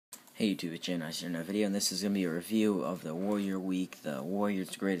Hey YouTube, it's Jim. I see another video, and this is going to be a review of the Warrior Week, the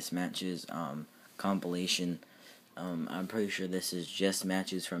Warrior's Greatest Matches compilation. I'm pretty sure this is just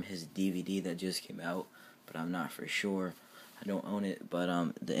matches from his DVD that just came out, but I'm not for sure. I don't own it,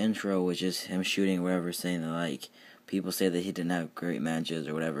 but the intro was just him shooting or whatever, saying that, like, people say that he didn't have great matches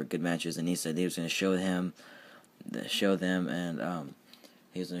or whatever, good matches, and he said he was going to show them, and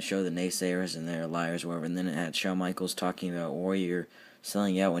he was going to show the naysayers and their liars or whatever, and then it had Shawn Michaels talking about Warrior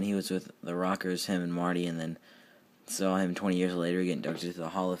selling out when he was with the Rockers, him and Marty, and then saw him 20 years later get inducted into the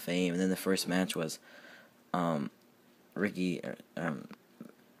Hall of Fame. And then the first match was Ricky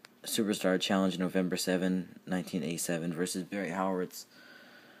Superstar Challenge November 7, 1987 versus Barry Horowitz.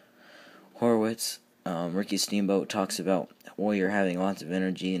 Ricky Steamboat talks about Warrior having lots of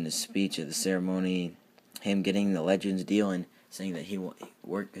energy in his speech at the ceremony, him getting the Legends deal, and saying that he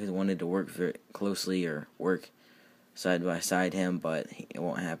wanted to work very closely or work side by side him, but it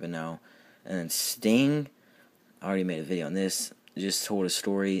won't happen now. And then Sting, I already made a video on this, just told a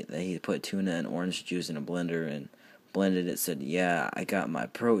story that he put tuna and orange juice in a blender and blended it, said, yeah, I got my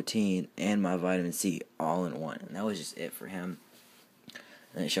protein and my vitamin C all in one. And that was just it for him.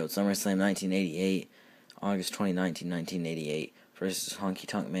 And it showed SummerSlam 1988, August 29, 1988, versus Honky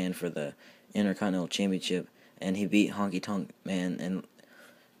Tonk Man for the Intercontinental Championship, and he beat Honky Tonk Man, and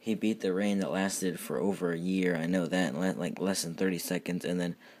he beat the reign that lasted for over a year. I know that, in like less than 30 seconds. And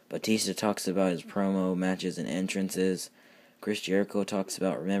then Batista talks about his promo matches and entrances. Chris Jericho talks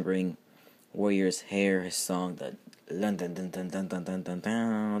about remembering Warrior's hair, his song, the you know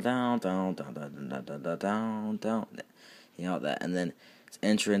that, and then his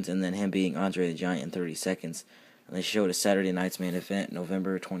entrance, and then him beating Andre the Giant in 30 seconds. And they showed a Saturday night's main event,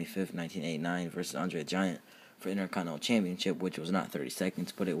 November 25th, 1989, versus Andre the Giant for Intercontinental Championship, which was not 30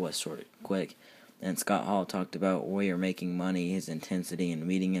 seconds, but it was sort of quick. And Scott Hall talked about Warrior making money, his intensity, and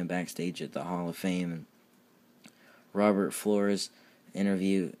meeting him backstage at the Hall of Fame. And Robert Flores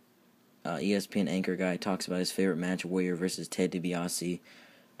interview, ESPN anchor guy, talks about his favorite match, Warrior versus Ted DiBiase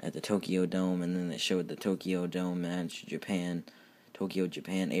at the Tokyo Dome, and then they showed the Tokyo Dome match, Tokyo,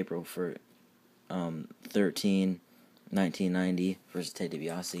 Japan, April 13, 1990, versus Ted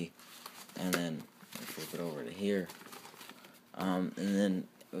DiBiase. And then flip it over to here. And then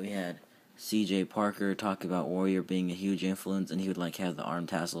we had C.J. Parker talk about Warrior being a huge influence, and he would like have the arm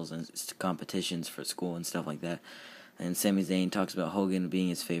tassels and competitions for school and stuff like that. And Sami Zayn talks about Hogan being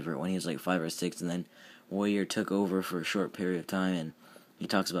his favorite when he was like 5 or 6, and then Warrior took over for a short period of time, and he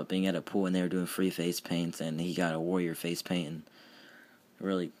talks about being at a pool and they were doing free face paints, and he got a Warrior face paint, and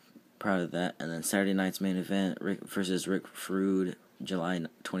really proud of that. And then Saturday night's main event, Rick versus Rick Frood, July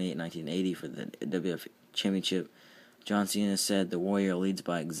 28, 1980, for the WWF Championship. John Cena said the Warrior leads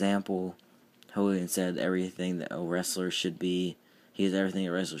by example. Hogan said everything that a wrestler should be. He is everything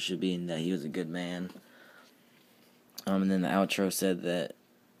a wrestler should be, and that he was a good man. And then the outro said that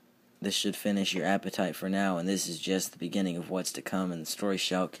this should finish your appetite for now, and this is just the beginning of what's to come, and the story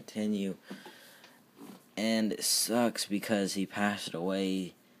shall continue. And it sucks because he passed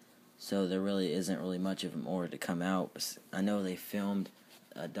away, so there really isn't really much of more to come out. I know they filmed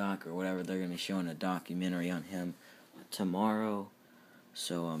a doc or whatever. They're going to be showing a documentary on him tomorrow,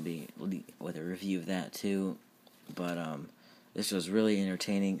 so I'll be with a review of that too. But this was really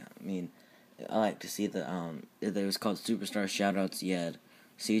entertaining. I mean, I like to see it was called Superstar Shoutouts. You had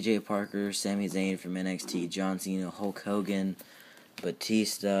C.J. Parker, Sami Zayn from NXT, John Cena, Hulk Hogan,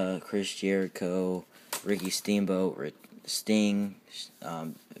 Batista, Chris Jericho, Ricky Steamboat, Sting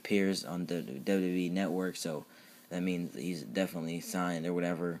appears on the WWE Network, so that means he's definitely signed or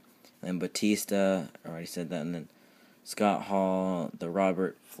whatever. And then Batista, I already said that, and then Scott Hall, the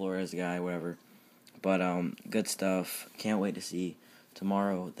Robert Flores guy, whatever. But good stuff. Can't wait to see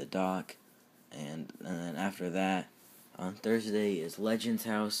tomorrow the doc, and then after that, on Thursday is Legends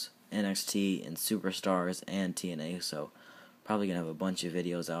House, NXT, and Superstars and TNA. So probably gonna have a bunch of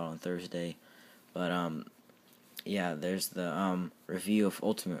videos out on Thursday. But yeah, there's the review of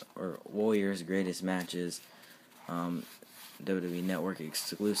Ultimate or Warrior's Greatest Matches, WWE Network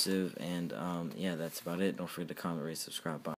exclusive, and yeah, that's about it. Don't forget to comment, rate, subscribe, bye.